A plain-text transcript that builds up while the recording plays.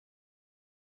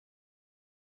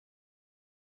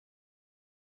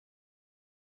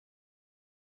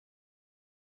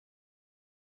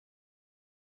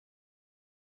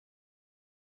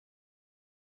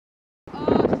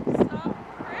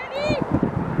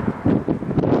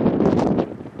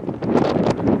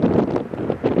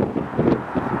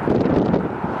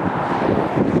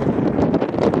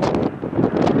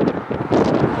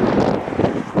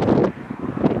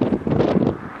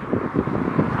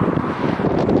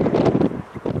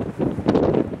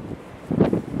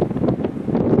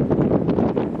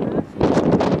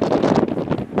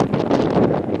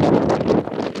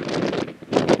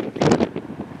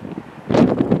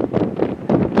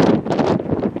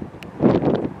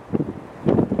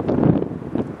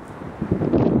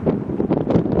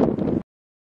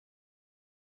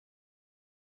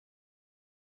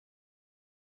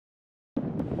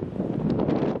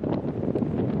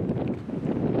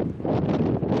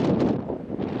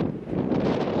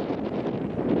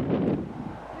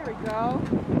go.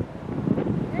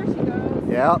 There she goes.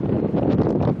 Yep.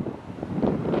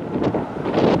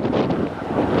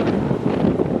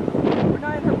 We're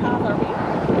not in her path,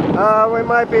 are we? We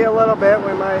might be a little bit.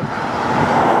 We might.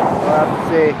 We'll have to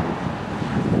see.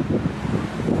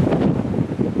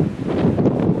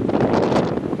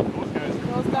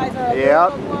 Those guys are a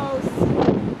Yep. little close.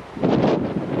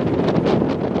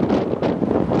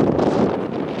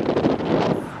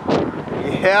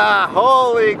 Yeah,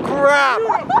 holy crap!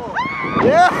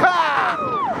 Yeah!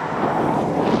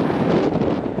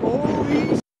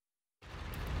 Holy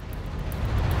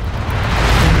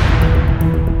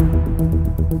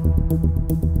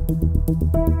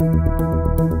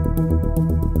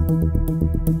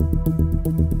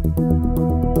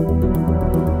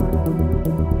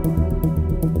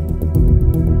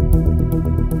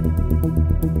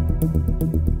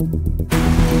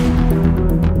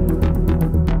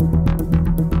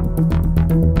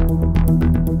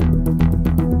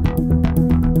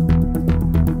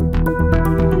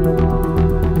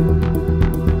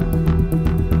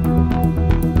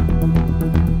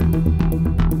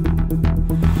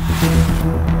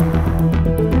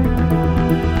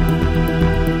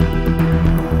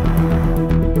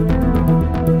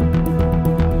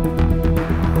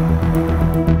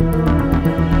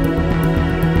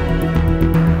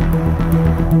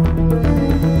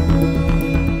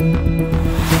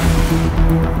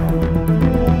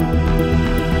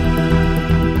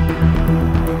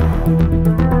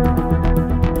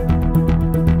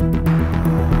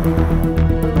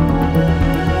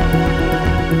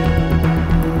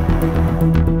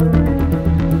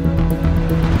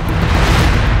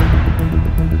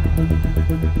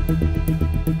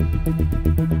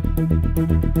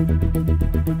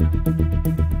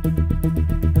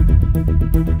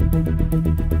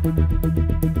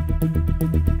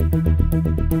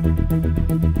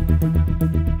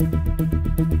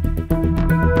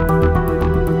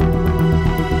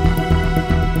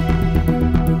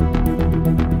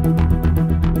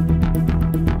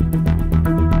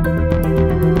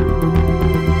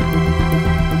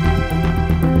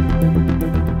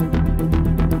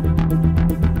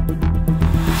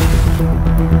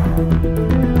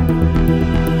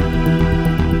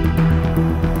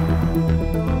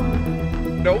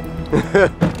Nope. Is that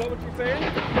what you're saying?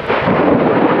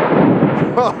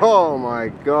 Oh my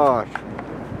gosh. Out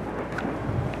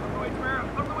the way, Tamara.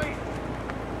 Out the way.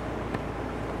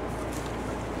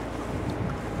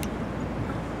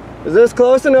 Is this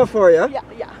close enough for you? Yeah.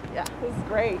 This is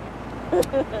great.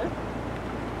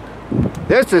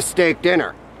 This is steak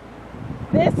dinner.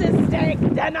 This is steak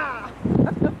dinner.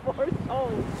 For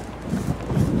souls.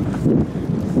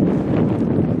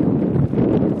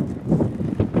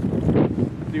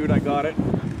 Dude, I got it.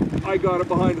 I got it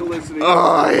behind Felicity.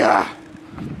 Oh yeah.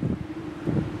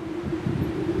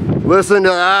 Listen to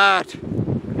that.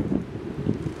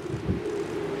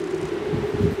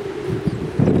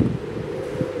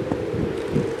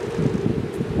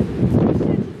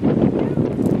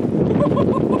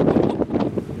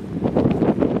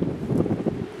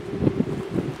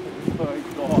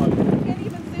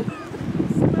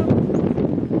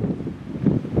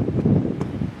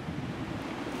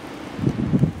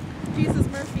 Jesus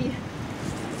Murphy.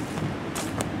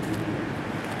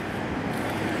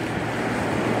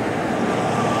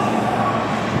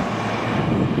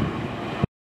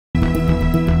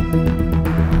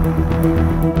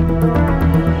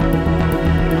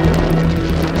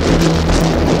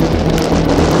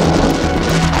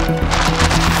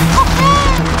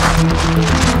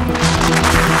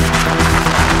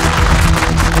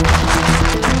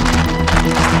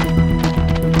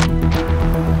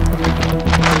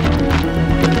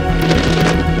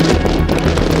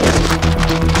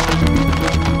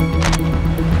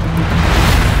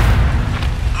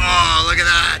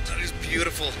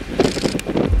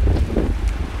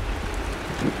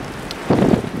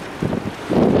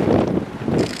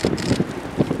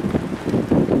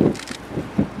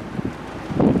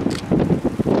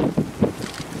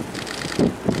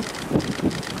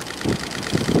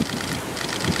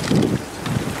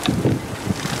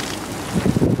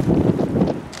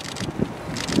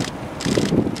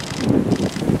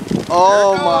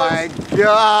 Oh my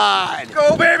God!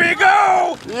 Go, baby,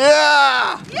 go!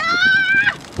 Yeah!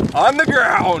 Yeah! On the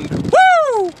ground.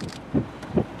 Woo!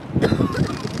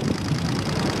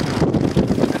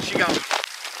 And she got it.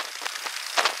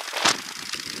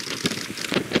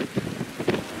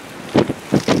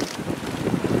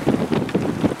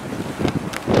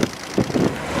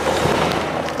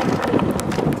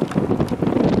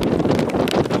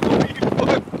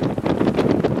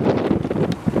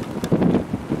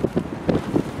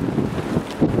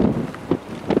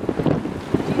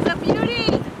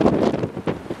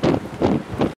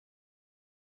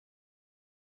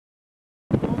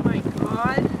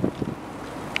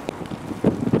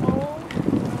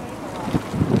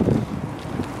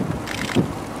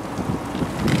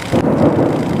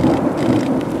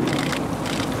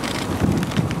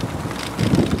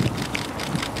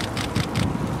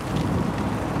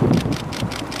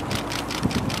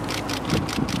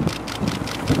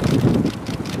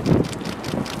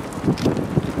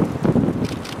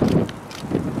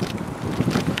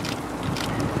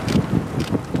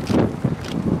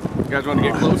 guys want to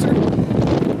get closer?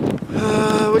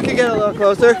 We could get a little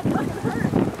closer.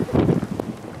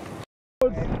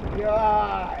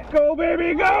 God. Go,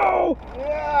 baby, go!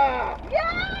 Yeah!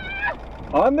 Yeah!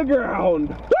 On the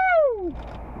ground. Woo!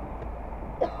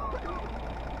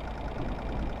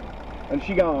 And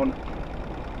she gone.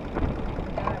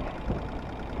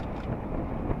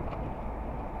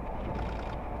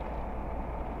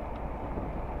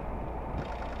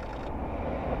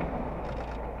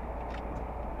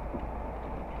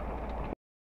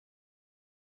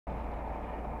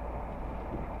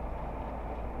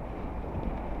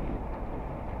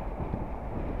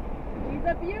 He's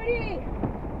a beauty!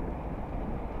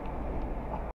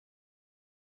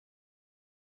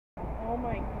 Oh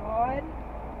my god.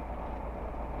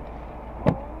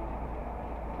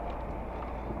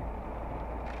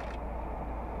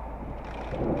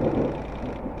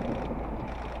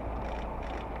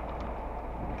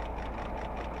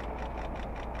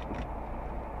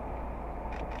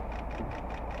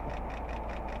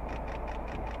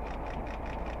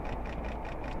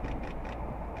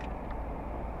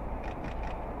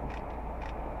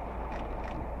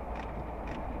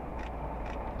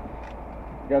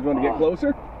 You guys want to get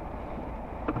closer?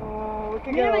 Oh, we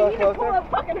could Man, get a I little need to pull closer. up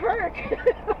fucking Herc.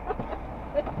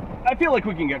 I feel like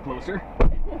we can get closer.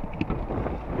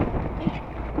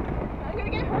 I'm gonna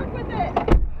get Herc with it.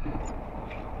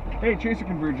 Hey, Chaser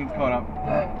Convergence caught up.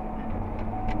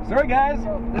 Sorry guys,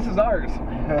 this is ours.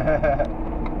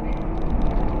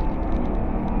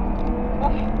 Oh,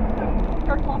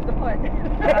 Herc lost a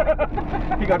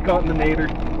foot. He got caught in the nadir.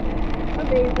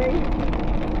 Amazing.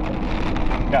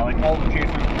 Yeah, like all the chasers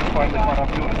finally caught up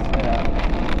to us. Yeah.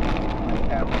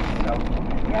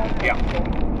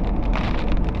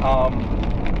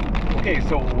 Okay,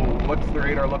 so what's the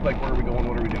radar look like? Where are we going?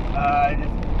 What are we doing?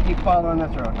 Just keep following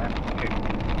this road, man. Okay.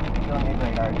 You don't need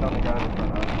radar. It's only got in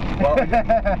front of us. Well,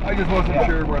 I just wasn't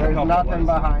sure where the There's compass nothing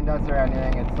was. behind us or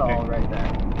anything. It's all right there.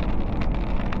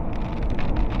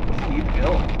 Steep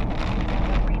hill.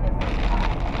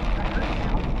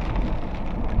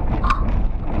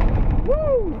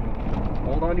 Woo!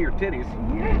 Hold on to your titties.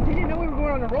 Yeah, they didn't know we were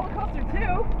going on a roller coaster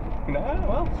too. Nah,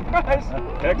 well, surprise.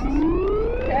 Texas.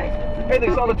 Texas. Hey, they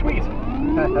saw the tweet.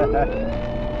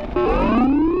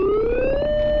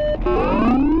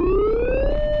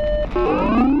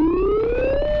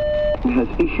 Has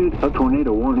issued a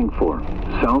tornado warning for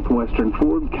southwestern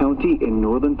Ford County in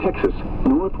northern Texas,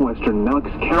 northwestern Knox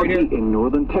County in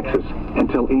northern Texas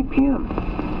until 8 p.m.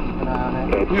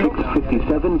 At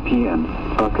 6:57 p.m.,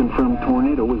 a confirmed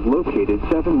tornado was located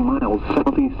 7 miles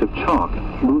southeast of Chalk,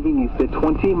 moving east at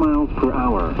 20 miles per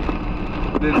hour.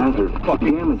 Hazard,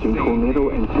 damaging tornado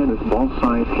and tennis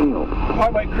ball-sized hail. I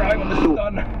might cry when this is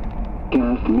done.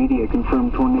 Gas media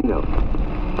confirmed tornado.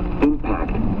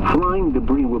 Impact. Flying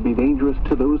debris will be dangerous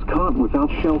to those caught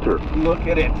without shelter. Look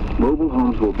at it. Mobile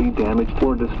homes will be damaged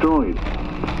or destroyed.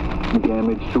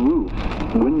 Damage to roofs,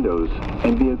 windows,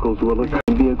 and vehicles will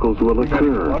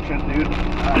occur. Watch it, dude.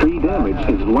 Tree damage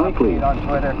is likely. On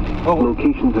Twitter.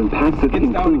 Locations impacted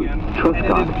It's down include again. And it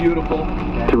Truscott. is beautiful.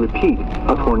 To repeat,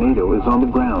 a tornado is on the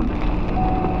ground.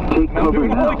 Take I'm cover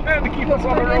doing all I now. can to keep us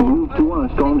on the road. Move to a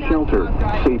storm shelter,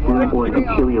 safe room, or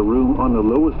interior room on the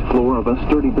lowest floor of a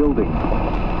sturdy building.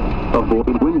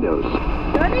 Avoid windows.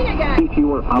 Running again. If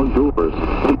you are outdoors,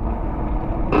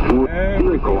 your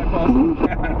vehicle moves.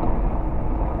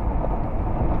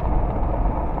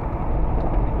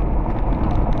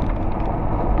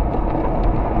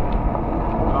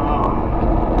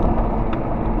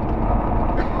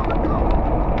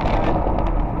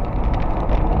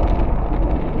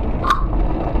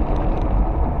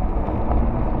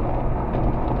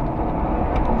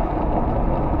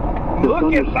 The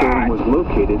Look at thunderstorm that! was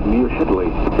located near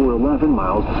Headley, or 11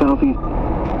 miles southeast.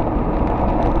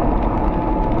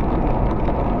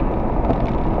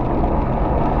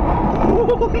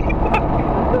 Holy fuck!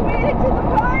 We made it to the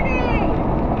party!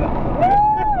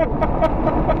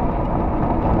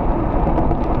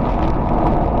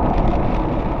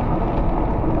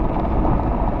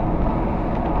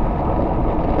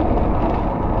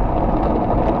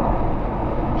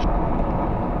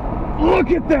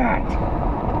 Look at that!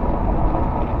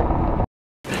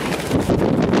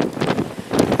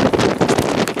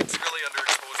 It's really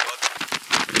underexposed, bud.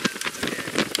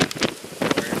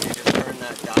 Where if you just turn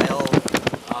that dial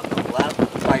on the left,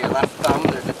 by your left thumb,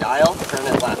 there's a dial, turn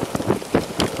it left.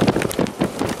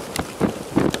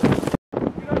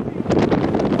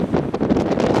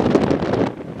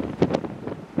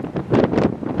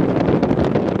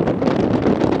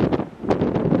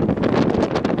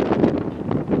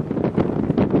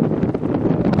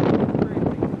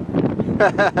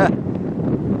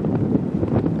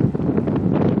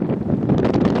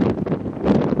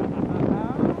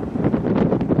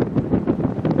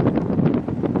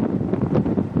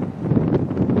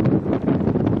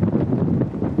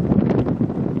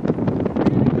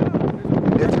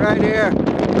 right here.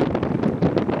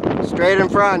 Straight in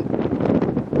front.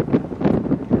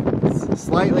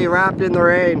 Slightly wrapped in the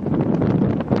rain.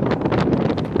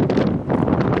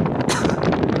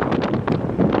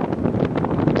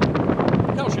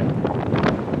 Cow shit.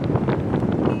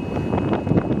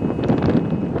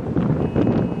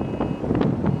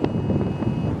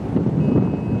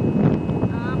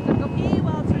 I'm gonna go pee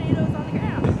while Tornado's on the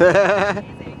ground.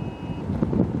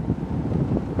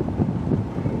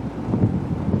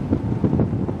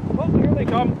 Well, here they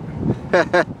come.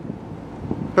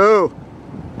 Who?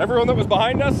 Everyone that was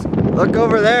behind us? Look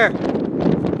over there.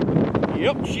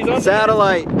 Yep, she's on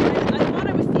Satellite. I thought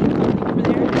I was seeing something over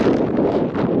there.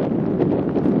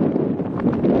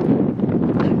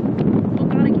 Oh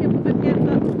god, I can't put my pants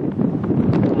up.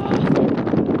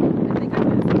 I think I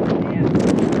missed it.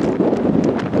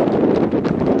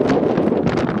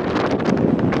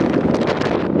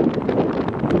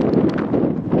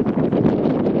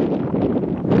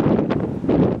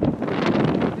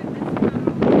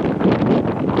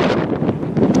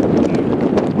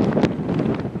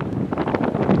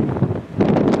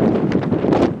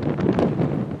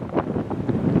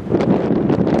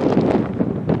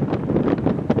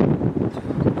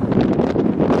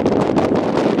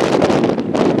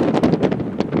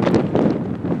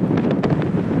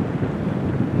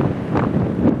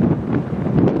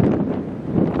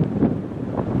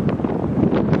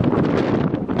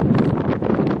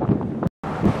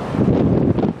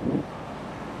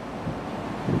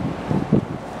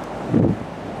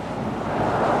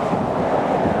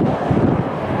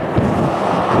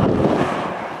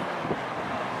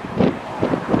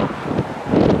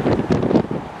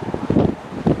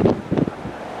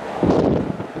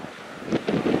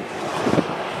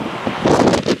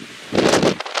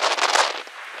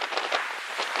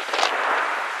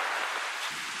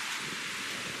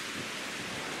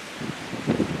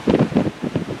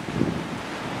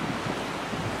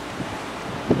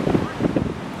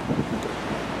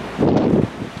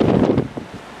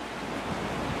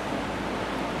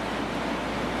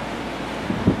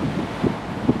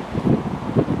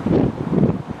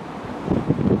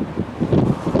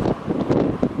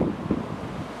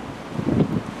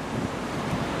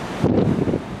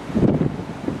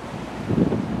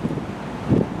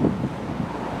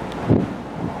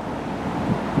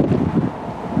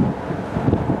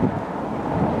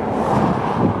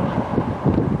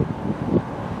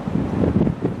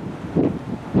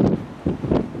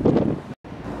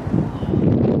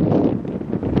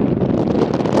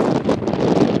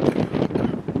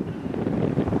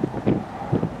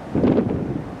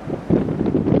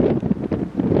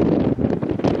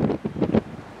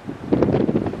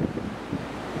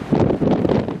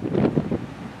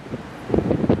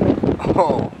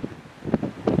 Oh.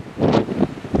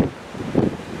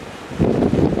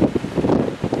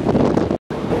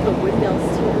 The windmills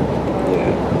too.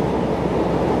 Yeah.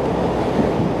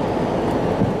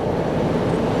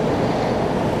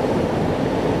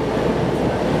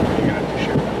 You're gonna have to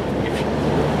share that.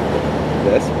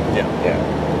 This? Yeah. Yeah.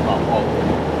 All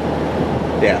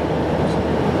Yeah.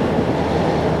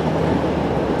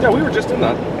 yeah, we were just in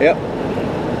that. Yep.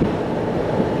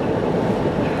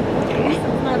 It's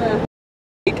not a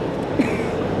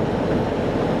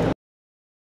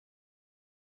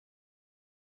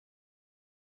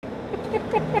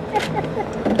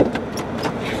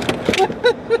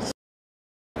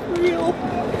real.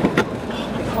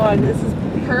 Oh my god, this is